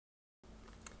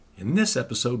In this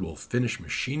episode, we'll finish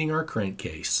machining our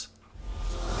crankcase.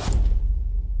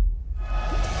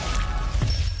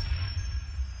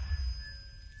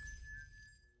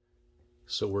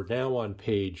 So we're now on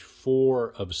page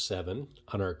 4 of 7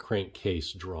 on our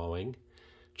crankcase drawing.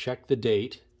 Check the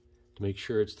date to make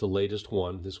sure it's the latest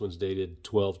one. This one's dated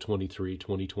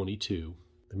 12/23/2022.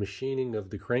 The machining of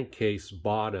the crankcase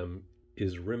bottom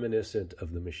is reminiscent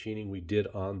of the machining we did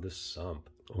on the sump.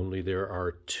 Only there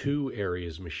are 2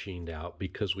 areas machined out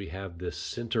because we have this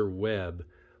center web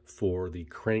for the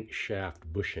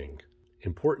crankshaft bushing.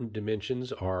 Important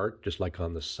dimensions are, just like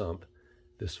on the sump,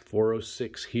 this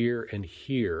 406 here and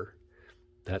here.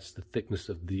 That's the thickness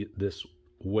of this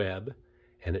web,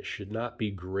 and it should not be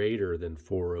greater than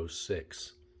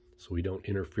 406, so we don't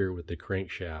interfere with the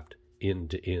crankshaft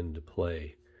end-to-end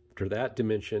play. After that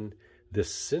dimension, this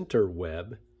center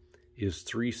web is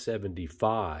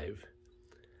 375.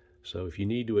 So if you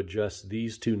need to adjust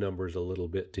these 2 numbers a little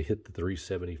bit to hit the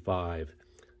 375,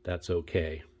 that's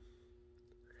okay.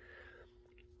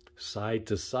 Side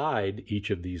to side,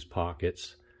 each of these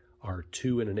pockets are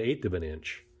 2 1/8 of an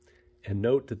inch. And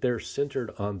note that they're centered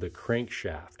on the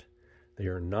crankshaft. They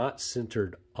are not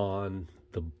centered on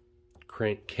the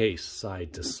crankcase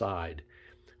side to side.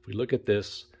 If we look at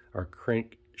this, our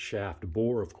crankshaft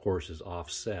bore, of course, is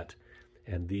offset,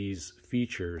 and these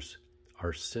features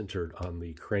are centered on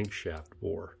the crankshaft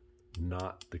bore,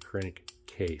 not the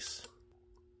crankcase.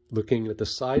 Looking at the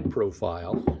side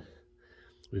profile,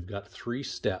 we've got 3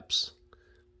 steps.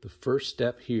 The first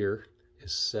step here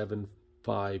is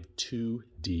 752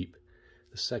 deep.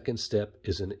 The second step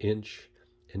is 1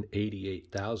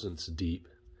 1/88,000 deep.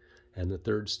 And the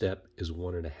third step is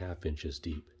 1.5 inches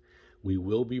deep. We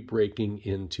will be breaking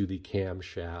into the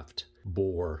camshaft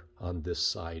bore on this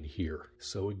side here.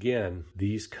 So again,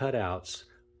 these cutouts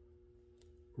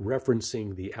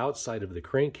referencing the outside of the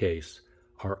crankcase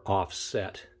are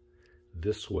offset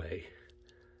this way.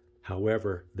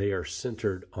 However, they are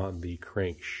centered on the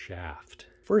crankshaft.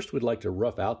 First, we'd like to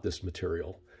rough out this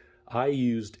material. I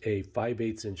used a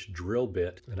 5/8 inch drill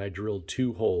bit, and I drilled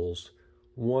 2 holes,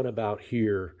 one about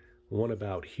here, one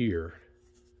about here.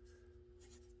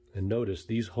 And notice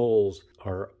these holes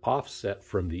are offset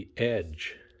from the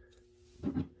edge.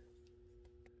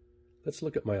 Let's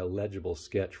look at my illegible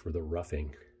sketch for the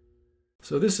roughing.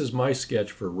 So this is my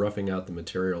sketch for roughing out the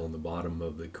material on the bottom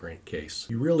of the crankcase.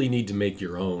 You really need to make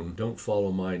your own. Don't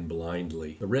follow mine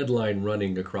blindly. The red line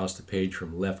running across the page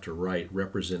from left to right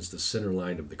represents the center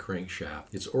line of the crankshaft.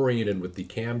 It's oriented with the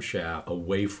camshaft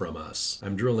away from us.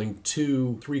 I'm drilling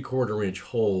 2 3/4 inch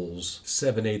holes,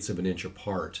 7/8 of an inch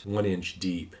apart, 1 inch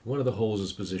deep. One of the holes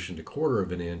is positioned 1/4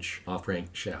 of an inch off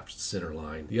crankshaft's center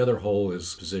line. The other hole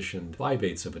is positioned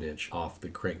 5/8 of an inch off the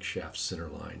crankshaft's center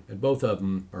line. And both of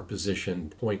them are positioned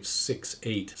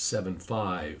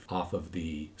 0.6875 off of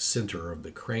the center of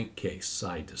the crankcase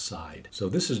side to side. So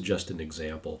this is just an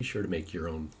example. Be sure to make your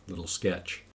own little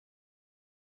sketch.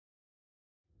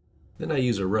 Then I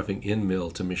use a roughing end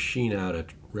mill to machine out a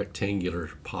rectangular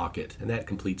pocket, and that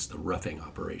completes the roughing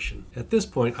operation. At this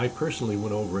point, I personally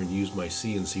went over and used my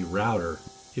CNC router.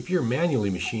 If you're manually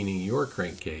machining your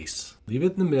crankcase, leave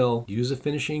it in the mill, use a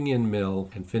finishing end mill,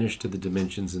 and finish to the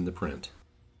dimensions in the print.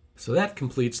 So that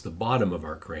completes the bottom of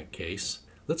our crankcase.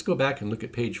 Let's go back and look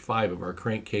at page 5 of our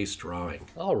crankcase drawing.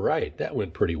 All right, that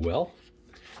went pretty well.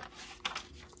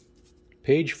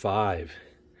 Page 5.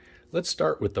 Let's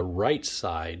start with the right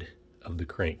side of the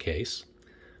crankcase.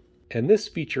 And this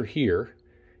feature here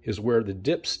is where the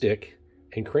dipstick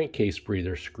and crankcase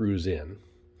breather screws in.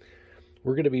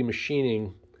 We're going to be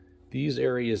machining these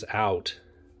areas out.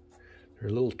 They're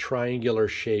a little triangular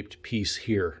shaped piece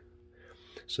here.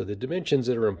 So the dimensions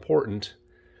that are important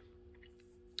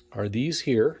are these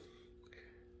here,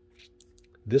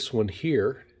 this one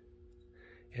here,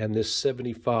 and this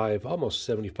 75, almost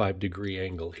 75 degree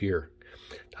angle here.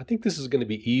 I think this is going to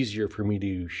be easier for me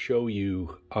to show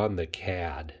you on the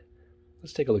CAD.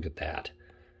 Let's take a look at that.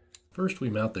 First, we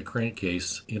mount the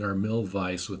crankcase in our mill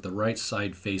vise with the right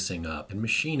side facing up and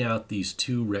machine out these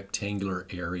 2 rectangular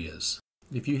areas.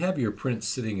 If you have your print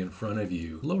sitting in front of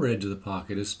you, the lower edge of the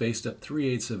pocket is spaced up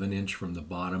 3/8 of an inch from the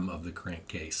bottom of the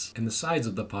crankcase, and the sides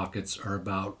of the pockets are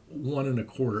about 1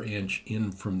 1/4 inch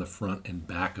in from the front and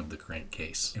back of the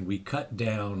crankcase, and we cut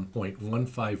down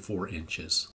 0.154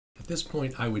 inches. At this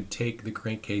point, I would take the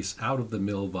crankcase out of the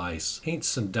mill vise, paint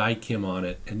some die kim on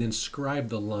it, and then scribe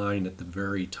the line at the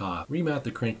very top. Remount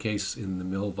the crankcase in the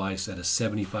mill vise at a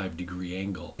 75-degree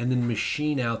angle, and then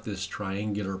machine out this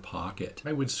triangular pocket.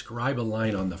 I would scribe a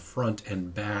line on the front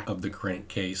and back of the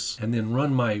crankcase, and then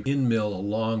run my end mill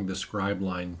along the scribe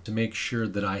line to make sure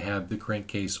that I have the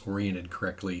crankcase oriented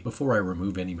correctly before I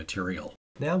remove any material.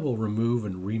 Now we'll remove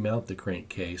and remount the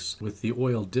crankcase with the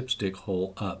oil dipstick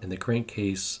hole up and the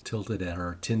crankcase tilted at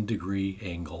our 10-degree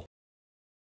angle.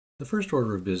 The first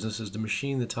order of business is to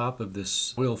machine the top of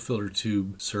this oil filter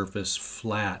tube surface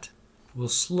flat. We'll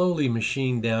slowly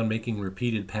machine down, making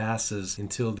repeated passes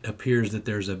until it appears that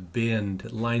there's a bend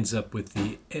that lines up with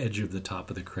the edge of the top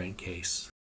of the crankcase.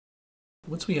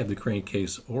 Once we have the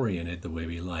crankcase oriented the way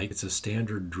we like, it's a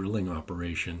standard drilling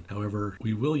operation. However,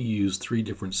 we will use 3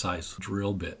 different size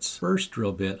drill bits. First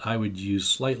drill bit, I would use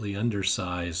slightly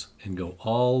undersize and go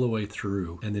all the way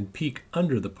through, and then peek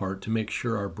under the part to make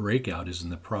sure our breakout is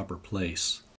in the proper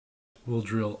place. We'll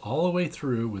drill all the way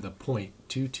through with a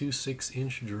 .226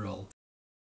 inch drill.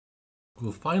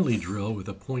 We'll finally drill with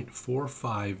a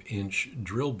 .45 inch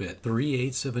drill bit,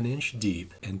 3/8 of an inch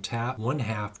deep, and tap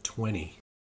 1/2 20.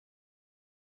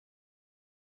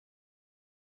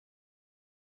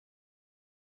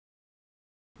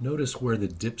 Notice where the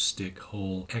dipstick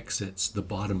hole exits the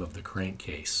bottom of the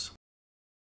crankcase.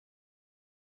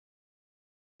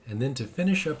 And then to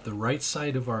finish up the right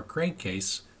side of our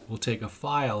crankcase, we'll take a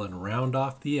file and round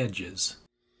off the edges.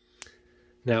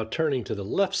 Now turning to the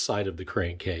left side of the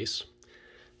crankcase,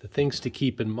 the things to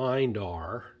keep in mind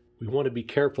are we want to be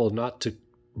careful not to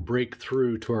break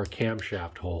through to our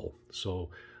camshaft hole. So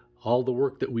all the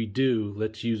work that we do,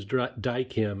 let's use die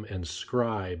kim and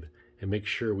scribe and make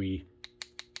sure we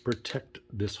protect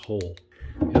this hole.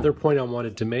 The other point I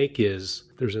wanted to make is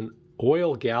there's an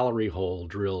oil gallery hole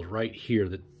drilled right here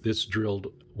that's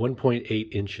drilled 1.8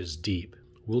 inches deep.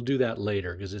 We'll do that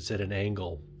later because it's at an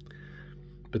angle.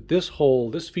 But this hole,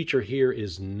 this feature here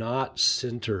is not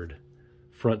centered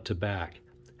front to back.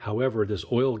 However, this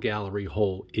oil gallery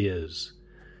hole is.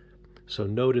 So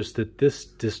notice that this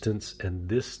distance and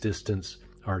this distance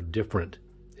are different,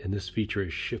 and this feature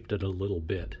is shifted a little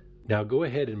bit. Now go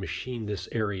ahead and machine this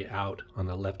area out on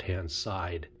the left-hand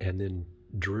side and then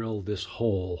drill this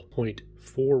hole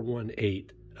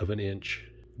 0.418 of an inch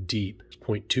deep,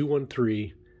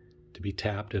 0.213 to be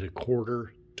tapped at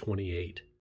 1/4 28.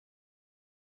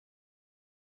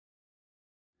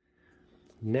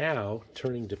 Now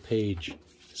turning to page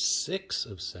 6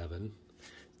 of 7,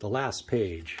 the last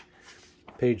page.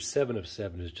 Page 7 of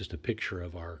 7 is just a picture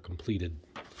of our completed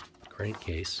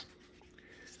crankcase.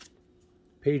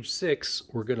 Page 6,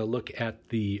 we're going to look at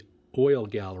the oil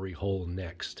gallery hole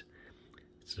next.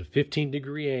 It's a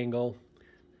 15-degree angle,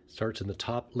 starts in the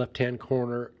top left-hand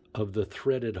corner of the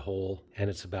threaded hole, and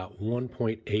it's about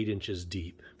 1.8 inches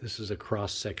deep. This is a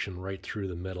cross-section right through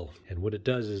the middle. And what it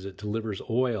does is it delivers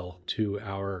oil to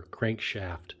our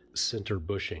crankshaft center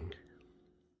bushing.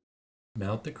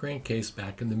 Mount the crankcase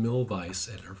back in the mill vise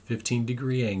at our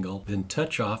 15-degree angle, then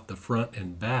touch off the front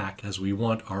and back as we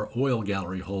want our oil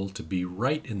gallery hole to be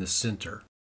right in the center.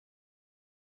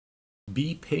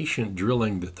 Be patient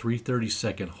drilling the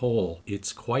 3/32 hole.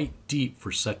 It's quite deep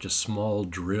for such a small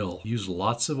drill. Use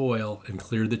lots of oil and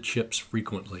clear the chips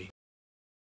frequently.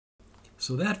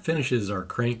 So that finishes our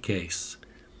crankcase.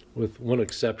 With one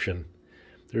exception.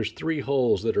 There's 3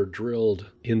 holes that are drilled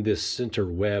in this center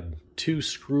web, 2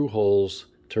 screw holes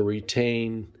to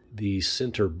retain the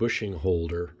center bushing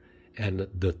holder, and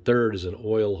the third is an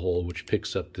oil hole which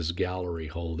picks up this gallery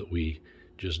hole that we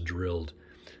just drilled.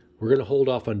 We're going to hold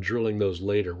off on drilling those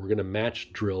later. We're going to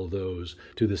match drill those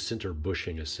to the center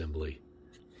bushing assembly.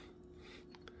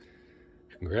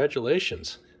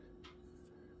 Congratulations.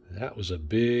 That was a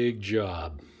big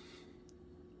job.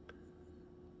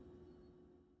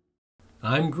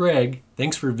 I'm Greg.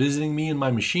 Thanks for visiting me in my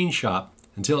machine shop.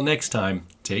 Until next time,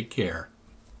 take care.